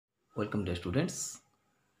Welcome dear students.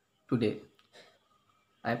 Today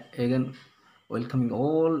I am again welcoming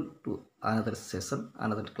all to another session,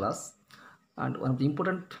 another class, and one of the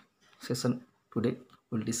important session today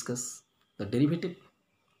will discuss the derivative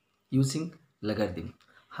using logarithm.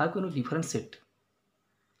 How can we differentiate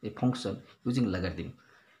a function using logarithm?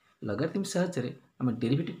 Logarithm ସାହାଯ୍ୟରେ ଆମେ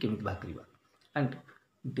derivative କେମିତି ବାହାର କରିବା and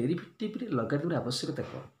ଡେରିଭେଟିଭ୍ରେ ଲଗାରିଥମ୍ର ଆବଶ୍ୟକତା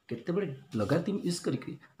କ'ଣ, କେତେବେଳେ ଲଗାରିଥମ୍ use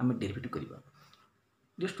କରିକି ଆମେ ଡେରିଭେଟିଭ୍ କରିବା.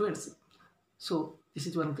 Dear students, so this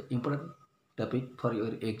is one of the important topic for your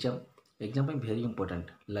exam. Exam ପାଇଁ very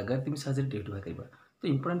important. logarithm ସାହାଯ୍ୟରେ ଡେରିଭେଟିଭ୍ ବାହାର କରିବା. ତ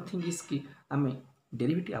important thing is କି ଆମେ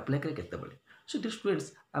ଡେରିଭେଟିଭ୍ ଆପ୍ଲାଏ କରିବା କେତେବେଳେ. So dear students,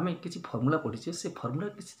 ଆମେ କିଛି ଫର୍ମୁଲା ପଢ଼ିଛେ, ସେ ଫର୍ମୁଲା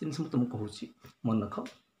କିଛି ଜିନିଷ ମୁଁ ତୁମକୁ କହୁଛି, ମନେ ରଖ.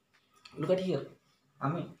 Look at here.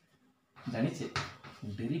 ଆମେ ଜାଣିଛେ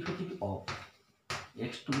derivative of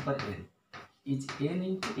x to the power n is n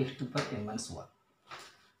into x to the power n minus 1.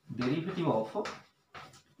 Derivative of a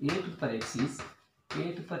to the power x is a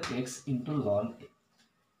to the power x into ln a.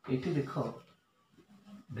 Eighty देख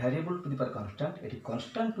variable to the power constant, eighty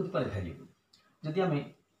constant to the power variable. जदि आम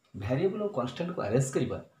variable और constant को arrange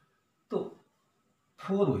करवा तो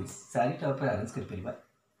 4 ways चारिटा उपाय arrange कर परिबा.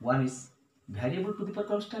 One is variable to the power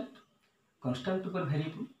constant, constant to the power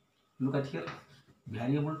variable. Look at here,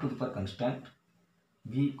 variable to the power constant,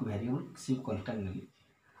 v को वेरिएबल, c को constant Nelly.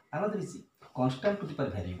 Another is constant to the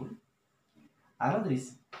power variable. Another is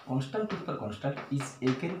constant to the power constant is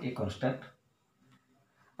again a constant.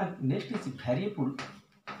 And next is variable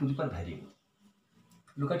to the power variable.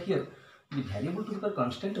 Look at here, the variable to the power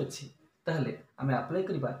constant अच्छी ताहले हमें apply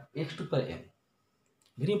करिबा x to the power n.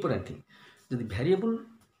 Very important thing. यदि variable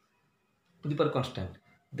to the power constant,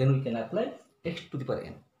 then we can apply x to the power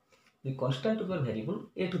n. The constant to the power variable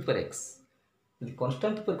a to the power x. The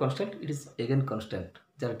constant to the power constant, it is again constant.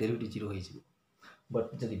 Jar derivative 0 होई जिवो.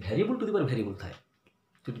 But यदि variable to the power variable थाए,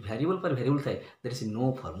 तो variable per variable थाए, there is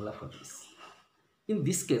no formula for this. In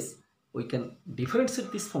this case, we can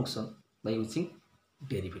differentiate this function by using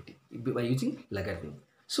derivative, by using logarithm.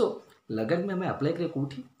 So, logarithm में apply करें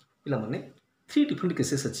कोठी पिला माने 3 different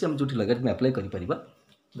cases अच्छी हम जोटी logarithm में apply करी परिबा.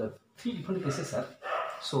 The 3 different cases are,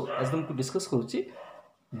 so as हम को discuss करूची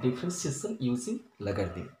differentiation using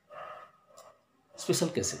logarithm.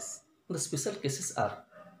 Special cases. The special cases are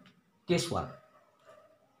case 1,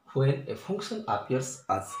 when a function appears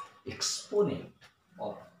as exponent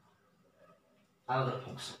of another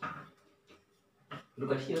function.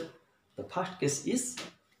 Look at here, the first case is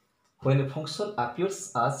when a function appears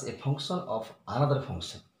as a function of another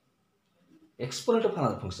function. Exponent of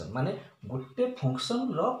another function माने गोटे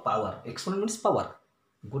function रो power. Exponent means power.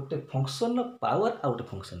 गोटे function रो power out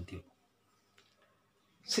function थियो.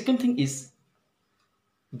 Second thing is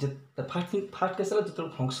the first case ला जो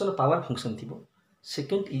function रो power function थियो.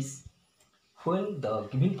 Second is when the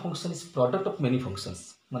given function is product of many functions.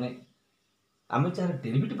 माने आमे जहाँ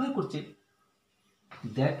derivative बाहर करछे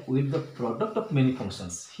that with the product of many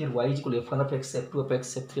functions. Here y is equal to f1 of x, f2 of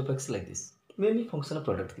x, f3 of x, like this. Many functional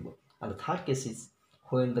product thibo. And the third case is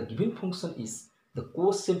when the given function is the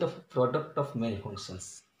quotient of product of many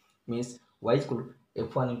functions. Means y is equal to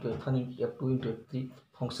f1 into f1 into f2 into f3,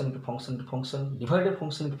 function into function into function, divided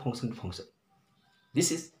function into function into function.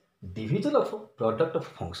 This is division of product of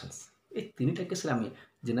functions. ये तीनटा case रे आमे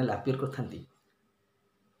general appear करथांती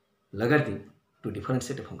logarithm to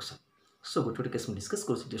differentiate a function. So गोटे case में discuss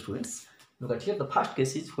करूँ dear students. Look at here, the first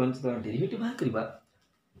case is when the derivative बाहर करिबा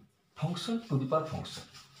function to the power function.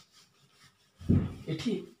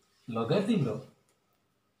 एठी logarithm row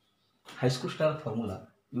high school style formula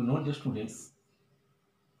you know dear students,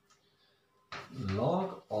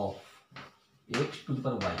 log of x to the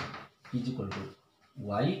power y is equal to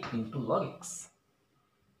y into log x.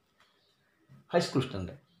 High school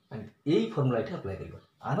standard, and a formula एठी apply करिबा.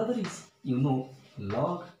 Another is you know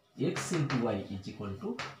log x into y is equal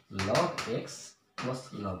to log x plus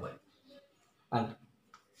log y, and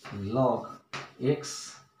log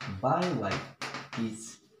x by y is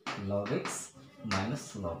log x minus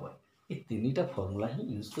log y. ये तीनटा formula ही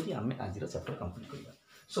use करी हमें आज रा chapter complete करिया.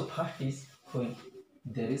 So first is when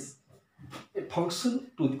there is a function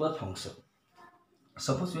to the power function.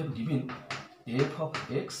 Suppose we have given f of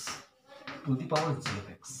x to the power g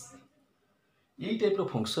of x. यही type रो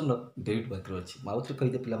function derivative बाकी अच्छी mouth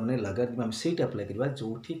कहीदे पिला माने logarithm हम set apply करबा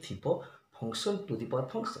जोठी थिपो function to the power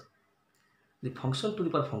function. The function to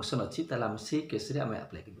the power function अच्छी ताला हम से केस रे हम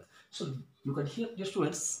अप्लाई करबा. So look at here dear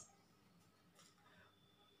students,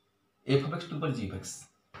 f of x to the power g of x,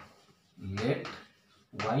 let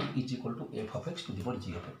y is equal to f of x to the power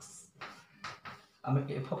g of x. हम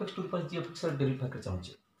f of x to the power g of x रा derivative बाकी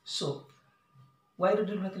चाहूचे. सो y रो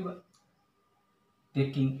derivative करबा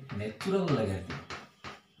taking natural logarithm.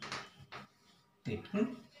 taking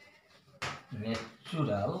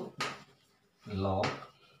natural log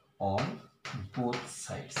on both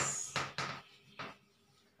sides.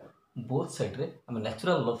 Both side रे हम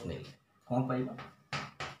natural log नहीं कौन पाएगा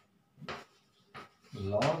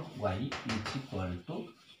log y is equal to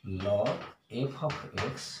log f of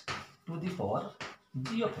x to the power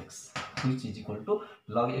g of x, which is equal to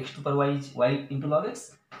log x to the power y is y into log x.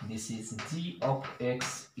 This is g of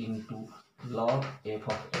x into log f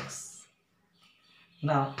of x.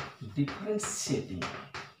 Now differentiating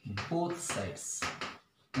both sides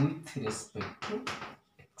with respect to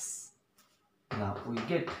x. Now we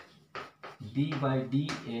get d by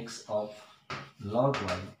dx of log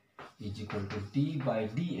y is equal to d by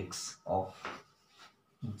dx of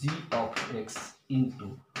g of x into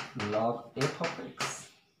log f of x.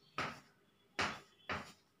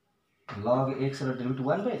 Log x is derivative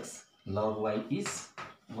 1 by x. Log y is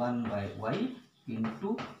 1 by y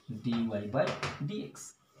into dy by dx.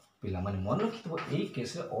 पिला माने मन रखिथबो एई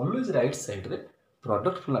case रे always right side रे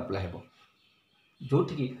product formula apply हेबो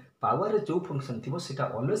जोठी की power रे जो function थिबो सेटा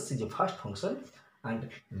always is a first function and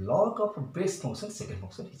log of base function second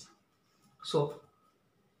function is. So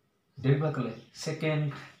derivative करले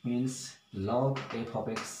second means log f of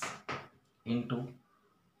x into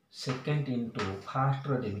second into first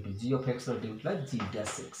derivative g of x derivative like g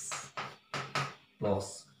dash x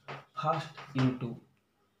plus first into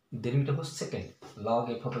derivative of second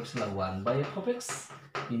log f of x like 1 by f of x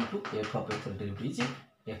into f of x derivative is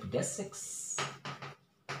f dash x.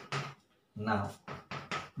 Now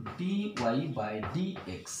dy by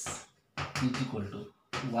dx is equal to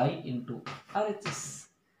y into RHS.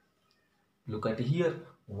 Look at here,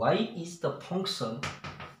 y is the function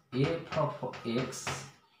f of x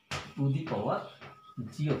to the power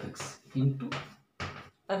g of x into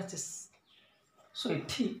RHS. So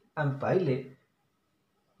इठी हम पाइले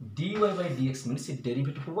dy by dx means a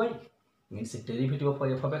derivative of y, means a derivative of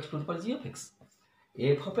f of x to the power g of x.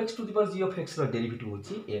 f of x to the power g of x ର derivative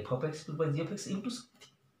होची f of x to the power g of x into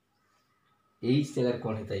something. एई जगह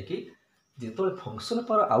कोन हेता है कि जेतो function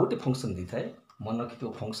पर out function दी थाए मन रखितो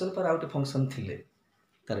फंक्शन पर आउट फंक्शन थिले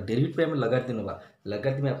तार डेरिवेटिव पे हम लगाती नबा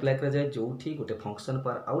लगाती में अप्लाई करा जाए जोठी गोटे फंक्शन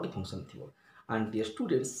पर आउट फंक्शन थिबो. एंड डियर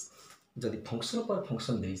स्टूडेंट्स जदि फंक्शन पर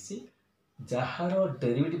फंक्शन देसी जहार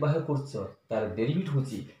डेरिवेटिव बाहर करछ तार डेरिवेटिव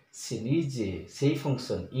होची से निजे सेही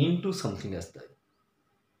फंक्शन इनटू समथिंग आस्ता है.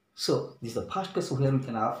 So this is the first case where we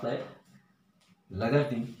can apply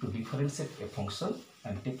logarithm to differentiate a function.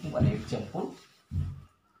 And taking an example,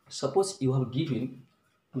 suppose you have given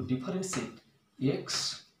to differentiate x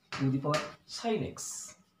to the power sin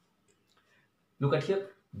x. Look at here,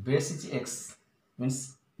 base is x means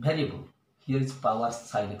variable. Here is power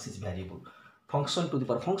sin x is variable. Function to the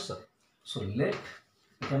power function. So let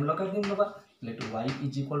logarithm let y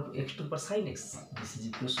is equal to x to the power sin x. This is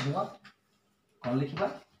equation 1. कौन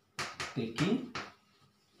लिखिबा taking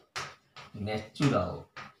natural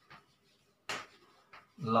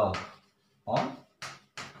log on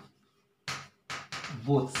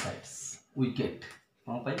both sides we get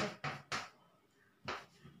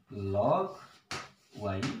log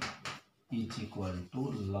y is equal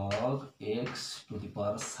to log x to the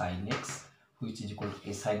power sin x, which is equal to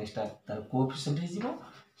a sin x tar coefficient is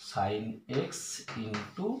sin x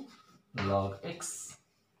into log x.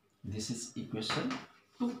 This is equation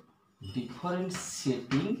 2.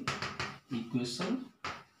 Differentiating equation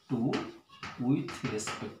 2 with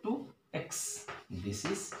respect to x. This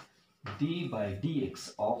is d by dx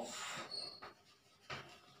of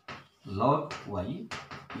log y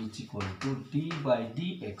is equal to d by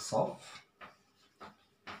dx of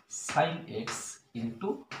sin x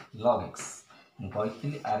into log x.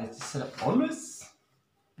 always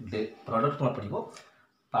the product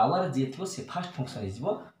power जे थो से first function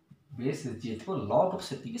हिजबो base जे थो log of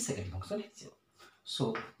सेति के second function हिजबो. So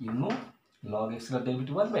you know log x का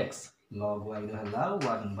derivative 1 by x, log y रहला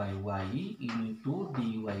 1 by y into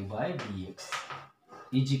dy by dx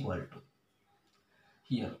is equal to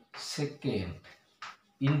here second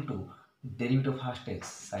into derivative of first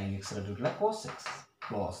x sin x derivative like cos x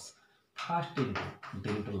plus first into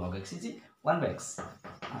derivative log x is 1 by x.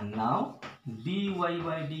 And now dy by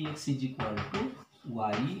dx is equal to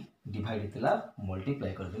y divide थिला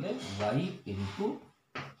multiply कर देले y into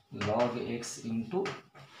log x into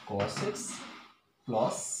cos x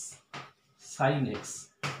plus sin x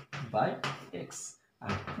by x,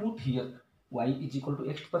 and put here y is equal to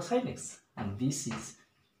x to the power sin x, and this is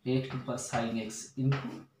x to the power sin x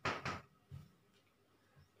into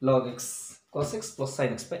log x cos x plus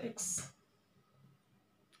sin x by x.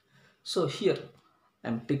 So here I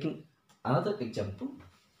am taking another example.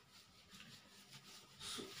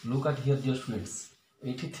 Look at here, dear students.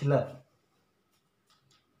 ଏଇଠି ଥିଲା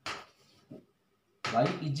y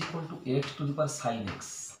is equal to x to the power sin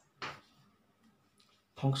x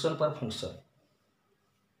function पर function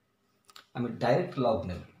आम direct log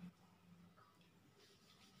ने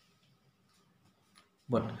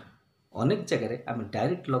but अनेक जगह आम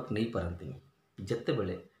direct log नहीं पारती जिते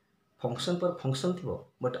बड़े फंक्शन पर फंक्शन थी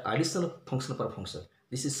बट एडिशनल फंक्शन पर फंक्शन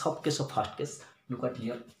दिस इज सब case of first case look at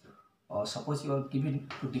here suppose you are given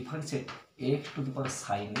to differentiate x to the power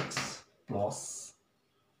sin x plus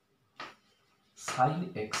sin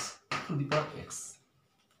x to the power x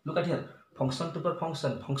look at here function to power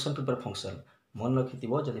function to power function मन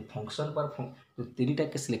रखिथिबो जदि function पर जो तीनटा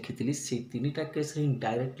case लिखिथिली से तीनटा case रे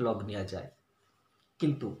direct log निया जाए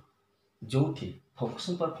किंतु जोठी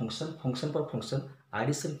फंक्शन पर फंक्शन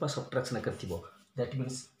एडिशन पर subtraction करथिबो that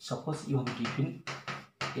means suppose you have given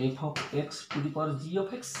f of x to the power g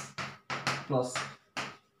of x plus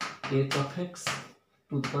h of x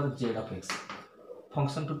to the power z of x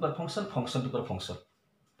function to power function to power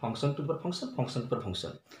function to power function to power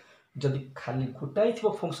function जदि खाली गोटाई थी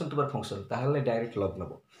function to power function ताहले direct log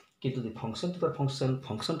नबो किंतु जदि function to power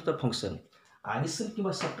function to power function addition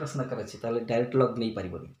किबा subtraction आकार अछि ताहले direct log नहीं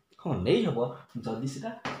परिबनी हां नहीं हबो जदि सेटा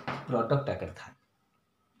प्रोडक्ट आकार था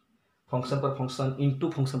फंक्शन पर फंक्शन इनटू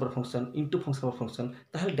फंक्शन पर फंक्शन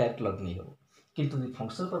ताहले डायरेक्ट लॉग नहीं हबो किंतु जदि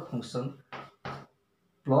फंक्शन पर फंक्शन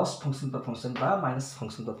प्लस फंक्शन पर फंक्शन बा माइनस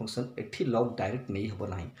फंक्शन पर फंक्शन एठी लॉग डायरेक्ट नहीं हबो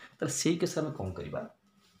नाही त सेही केस हम कोन करबा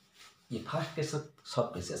ये फर्स्ट केस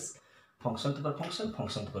सब केसेस फंक्शन टू पर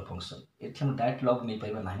फंक्शन एठी हम डायरेक्ट लॉग नहीं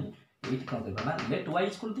पाइबा नाही एठी कोन करबा ना late y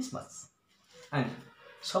equal this much and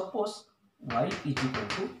suppose y is equal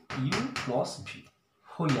to u plus v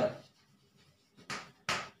here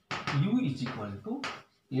u is equal to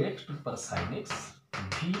x to the power sin x,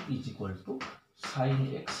 v is equal to sin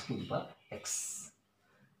x to the power x.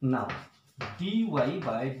 Now dy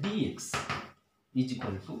by dx is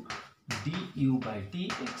equal to du by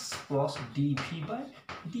dx plus dv by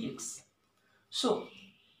dx. So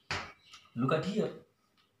look at here.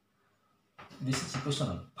 This is equation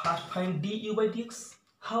 1. First find du by dx.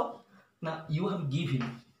 How? Now you have given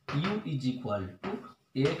u is equal to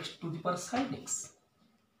x to the power sin x.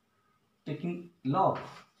 Taking log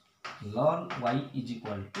y is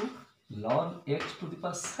equal to ln x to the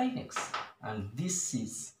power sin x and this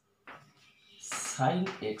is sin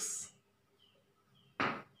x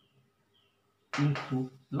into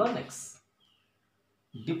ln x.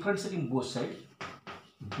 Differentiating both sides,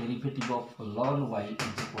 derivative of ln y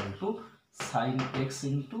is equal to sin x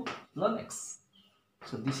into ln x.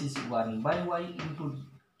 So this is 1 by y into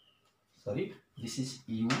this is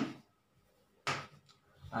u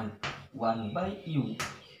and 1 by u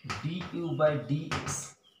du by dx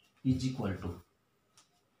is equal to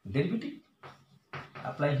derivative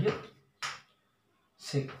apply here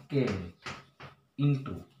second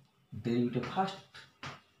into derivative first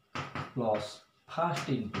plus first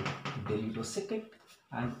into derivative second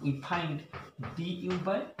and we find du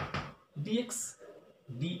by dx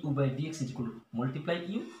is equal to multiply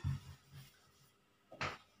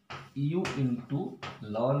u into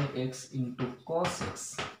ln x into cos x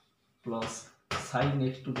plus sin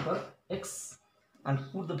x to the power x and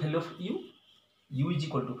put the value of u is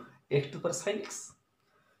equal to x to the power sin x.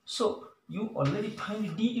 So you already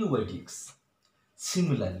find du by dx.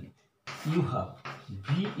 Similarly you have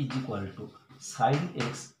v is equal to sin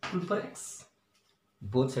x to the power x.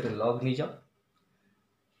 Both side log नहीं जाओ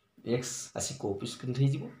x आसी coefficient हो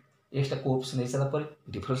जिवो x टा coefficient नहीं सारा पर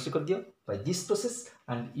difference कर दियो by this process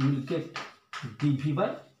and you will get dv by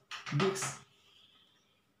dx.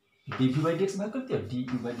 dv by dx भाग कर दियो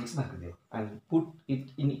du by dx भाग कर दियो and put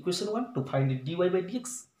it in equation 1 to find dy by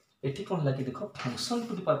dx. एठी कोन लागी देखो function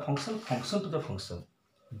to the power function to the function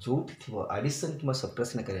जो थिबो एडिशन किमा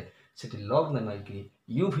सब्ट्रैक्शन करे सेठी लॉग न नहीं करी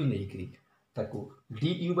u भी नहीं करी ताको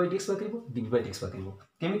du by dx भाग करबो dv by dx भाग करबो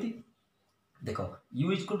केमिति देखो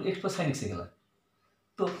u is equal to x plus sin x हेगला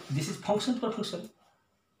तो this is function to the function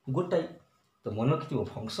गोटाई तो मन रखिथिबो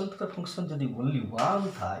फंक्शन टू द फंक्शन जदि ओनली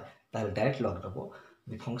वन थाए तार डायरेक्ट लॉग दबो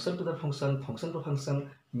the function to the function to function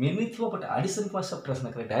mainly थिबो बट एडिशन को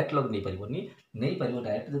subtraction करे डायरेक्ट लॉग नहीं परिबो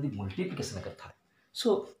डायरेक्ट जदि मल्टीप्लिकेशन कर थाए.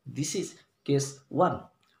 So this is case 1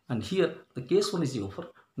 and here the case 1 is over.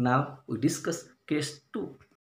 Now we discuss case 2.